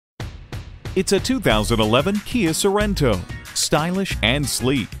It's a 2011 Kia Sorento. Stylish and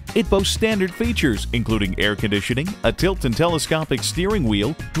sleek, it boasts standard features including air conditioning, a tilt and telescopic steering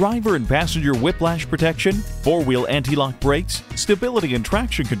wheel, driver and passenger whiplash protection, four-wheel anti-lock brakes, stability and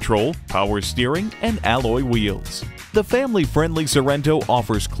traction control, power steering, and alloy wheels. The family-friendly Sorento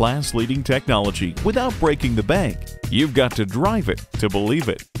offers class-leading technology without breaking the bank. You've got to drive it to believe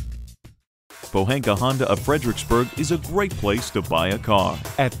it. Pohanka Honda of Fredericksburg is a great place to buy a car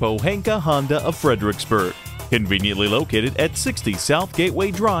at Pohanka Honda of Fredericksburg. Conveniently located at 60 South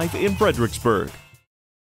Gateway Drive in Fredericksburg.